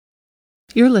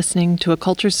You're listening to a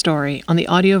culture story on the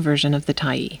audio version of the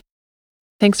Tyee.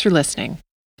 Thanks for listening.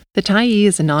 The Tyee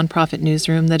is a nonprofit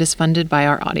newsroom that is funded by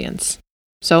our audience.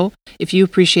 So, if you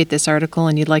appreciate this article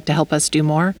and you'd like to help us do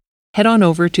more, head on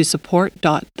over to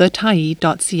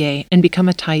support.thetyee.ca and become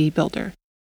a Tyee builder.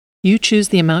 You choose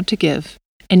the amount to give,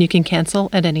 and you can cancel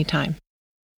at any time.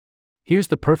 Here's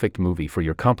the perfect movie for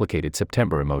your complicated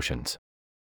September emotions.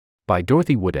 By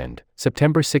Dorothy Woodend,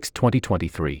 September 6,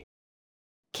 2023.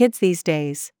 Kids these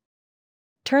days.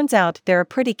 Turns out they're a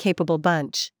pretty capable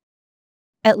bunch.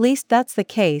 At least that's the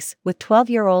case with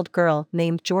 12-year-old girl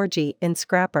named Georgie in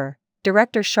Scrapper,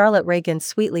 director Charlotte Reagan's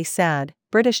sweetly sad,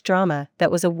 British drama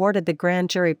that was awarded the Grand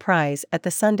Jury Prize at the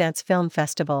Sundance Film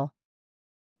Festival.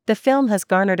 The film has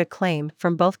garnered acclaim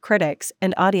from both critics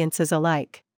and audiences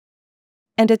alike.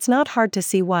 And it's not hard to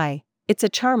see why. It's a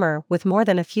charmer with more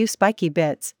than a few spiky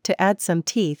bits to add some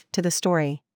teeth to the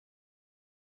story.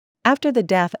 After the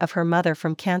death of her mother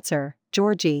from cancer,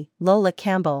 Georgie, Lola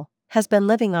Campbell, has been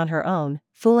living on her own,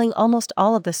 fooling almost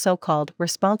all of the so-called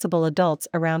responsible adults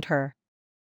around her.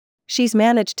 She's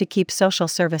managed to keep social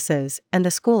services and the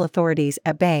school authorities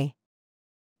at bay.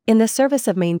 In the service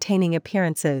of maintaining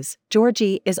appearances,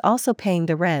 Georgie is also paying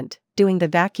the rent, doing the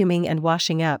vacuuming and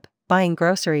washing up, buying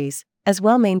groceries, as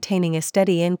well maintaining a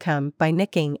steady income by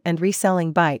nicking and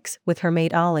reselling bikes with her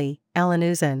mate Ollie,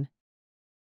 Alanuzen.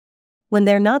 When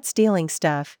they're not stealing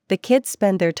stuff, the kids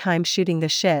spend their time shooting the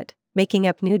shit, making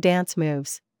up new dance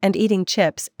moves, and eating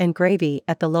chips and gravy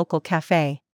at the local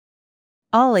cafe.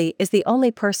 Ollie is the only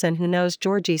person who knows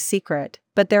Georgie's secret,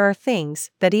 but there are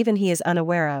things that even he is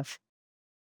unaware of.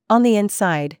 On the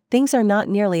inside, things are not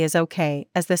nearly as okay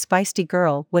as the feisty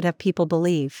girl would have people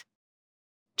believe.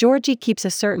 Georgie keeps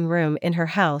a certain room in her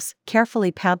house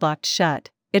carefully padlocked shut.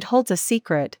 It holds a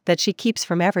secret that she keeps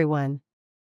from everyone.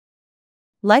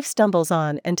 Life stumbles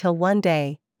on until one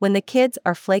day, when the kids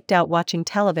are flaked out watching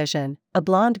television, a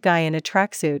blonde guy in a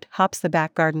tracksuit hops the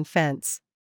back garden fence.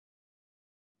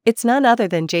 It's none other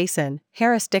than Jason,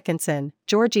 Harris Dickinson,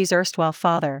 Georgie's erstwhile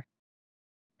father.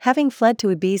 Having fled to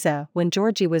Ibiza when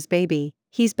Georgie was baby,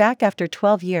 he's back after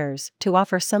 12 years to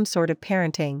offer some sort of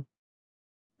parenting.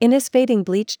 In his fading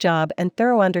bleach job and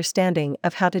thorough understanding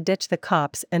of how to ditch the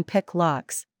cops and pick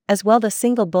locks, as well as the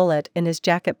single bullet in his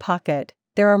jacket pocket,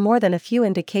 there are more than a few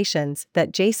indications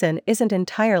that Jason isn't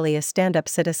entirely a stand-up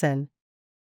citizen.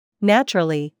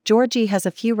 Naturally, Georgie has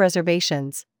a few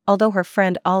reservations, although her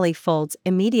friend Ollie folds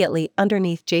immediately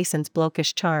underneath Jason's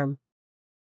blokish charm.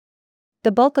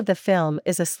 The bulk of the film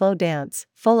is a slow dance,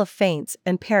 full of feints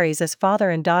and parries as father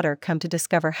and daughter come to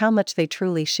discover how much they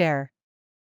truly share.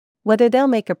 Whether they'll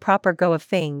make a proper go of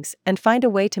things and find a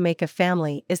way to make a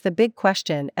family is the big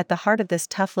question at the heart of this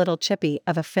tough little chippy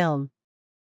of a film.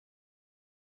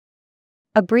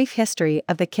 A brief history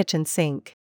of the kitchen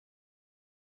sink.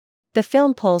 The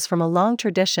film pulls from a long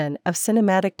tradition of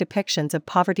cinematic depictions of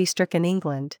poverty-stricken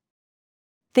England.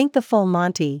 Think the Full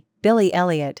Monty, Billy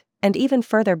Elliot, and even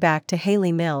further back to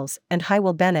Hayley Mills and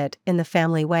Hywel Bennett in The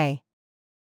Family Way.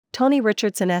 Tony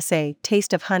Richardson's essay,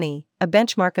 Taste of Honey, a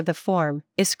benchmark of the form,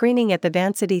 is screening at the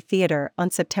Vancity Theatre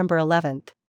on September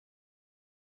 11th.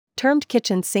 Termed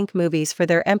kitchen sink movies for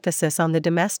their emphasis on the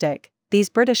domestic, these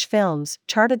British films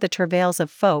charted the travails of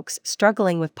folks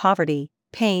struggling with poverty,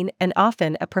 pain, and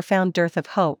often a profound dearth of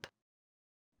hope.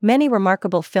 Many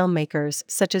remarkable filmmakers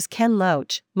such as Ken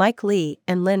Loach, Mike Leigh,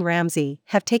 and Lynn Ramsay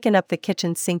have taken up the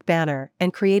kitchen sink banner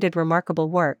and created remarkable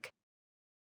work.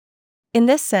 In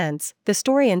this sense, the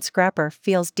story in Scrapper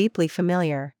feels deeply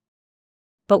familiar.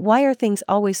 But why are things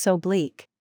always so bleak?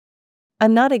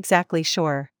 I'm not exactly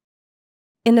sure.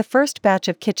 In the first batch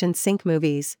of kitchen sink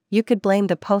movies, you could blame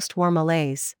the post-war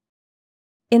malaise.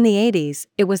 In the 80s,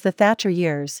 it was the Thatcher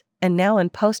years, and now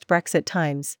in post-Brexit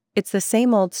times, it's the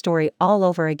same old story all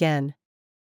over again.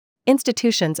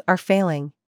 Institutions are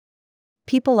failing.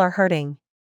 People are hurting.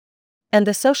 And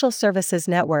the social services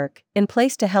network, in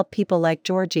place to help people like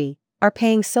Georgie, are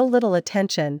paying so little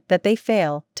attention that they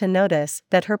fail to notice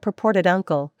that her purported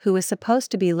uncle, who is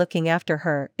supposed to be looking after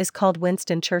her, is called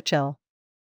Winston Churchill.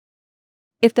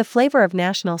 If the flavor of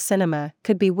national cinema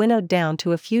could be winnowed down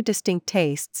to a few distinct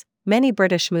tastes, many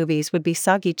British movies would be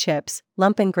soggy chips,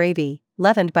 lumpen gravy,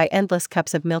 leavened by endless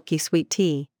cups of milky sweet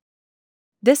tea.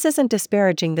 This isn't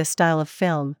disparaging this style of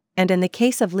film, and in the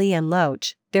case of Leigh and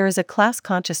Loach, there is a class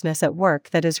consciousness at work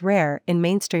that is rare in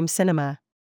mainstream cinema.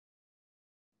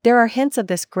 There are hints of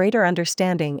this greater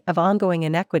understanding of ongoing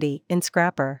inequity in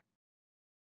Scrapper.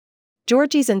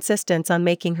 Georgie's insistence on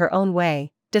making her own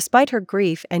way, despite her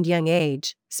grief and young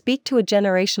age, speak to a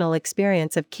generational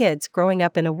experience of kids growing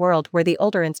up in a world where the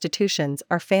older institutions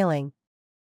are failing.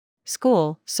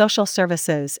 School, social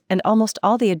services, and almost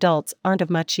all the adults aren't of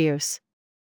much use.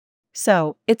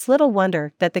 So, it's little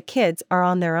wonder that the kids are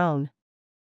on their own.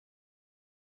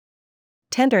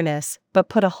 Tenderness, but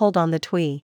put a hold on the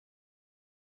twee.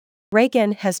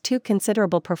 Reagan has two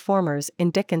considerable performers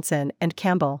in Dickinson and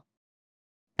Campbell.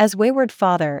 As wayward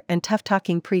father and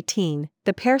tough-talking preteen,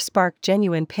 the pair spark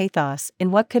genuine pathos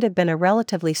in what could have been a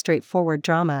relatively straightforward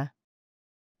drama.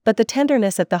 But the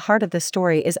tenderness at the heart of the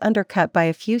story is undercut by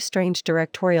a few strange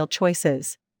directorial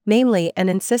choices, namely an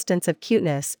insistence of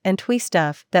cuteness and twee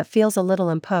stuff that feels a little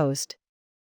imposed.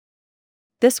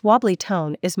 This wobbly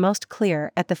tone is most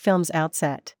clear at the film's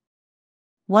outset.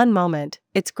 One moment,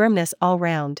 it's grimness all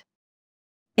round.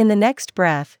 In the next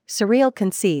breath, surreal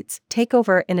conceits take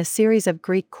over in a series of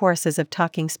Greek choruses of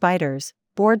talking spiders,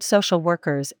 bored social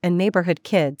workers and neighborhood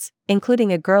kids,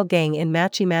 including a girl gang in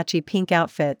matchy-matchy pink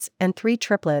outfits and three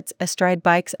triplets astride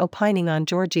bikes opining on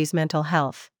Georgie's mental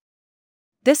health.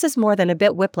 This is more than a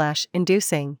bit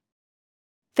whiplash-inducing.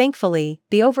 Thankfully,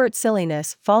 the overt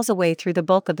silliness falls away through the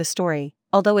bulk of the story,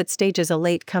 although it stages a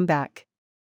late comeback.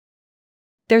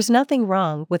 There's nothing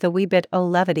wrong with a wee bit o'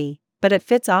 levity, but it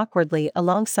fits awkwardly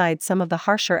alongside some of the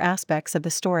harsher aspects of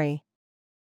the story.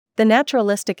 The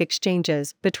naturalistic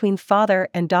exchanges between father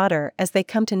and daughter as they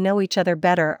come to know each other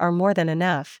better are more than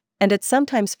enough, and it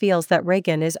sometimes feels that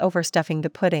Reagan is overstuffing the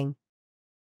pudding.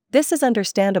 This is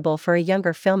understandable for a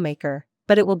younger filmmaker,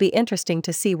 but it will be interesting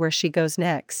to see where she goes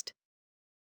next.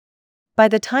 By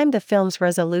the time the film's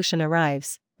resolution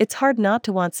arrives, it's hard not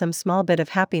to want some small bit of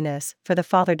happiness for the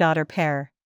father-daughter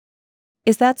pair.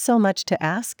 Is that so much to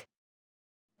ask?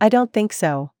 I don't think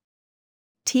so.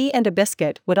 Tea and a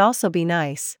biscuit would also be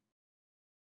nice.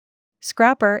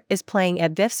 Scrapper is playing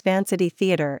at Viff's Vancity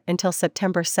Theatre until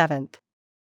September 7th.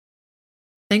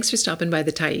 Thanks for stopping by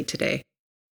the Tyee today.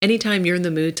 Anytime you're in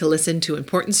the mood to listen to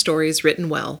important stories written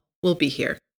well, we'll be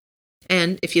here.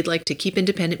 And if you'd like to keep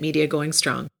independent media going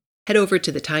strong, head over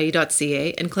to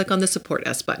thetyee.ca and click on the Support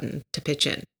Us button to pitch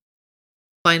in.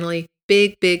 Finally,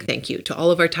 big thank you to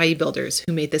all of our Tyee builders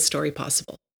who made this story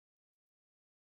possible.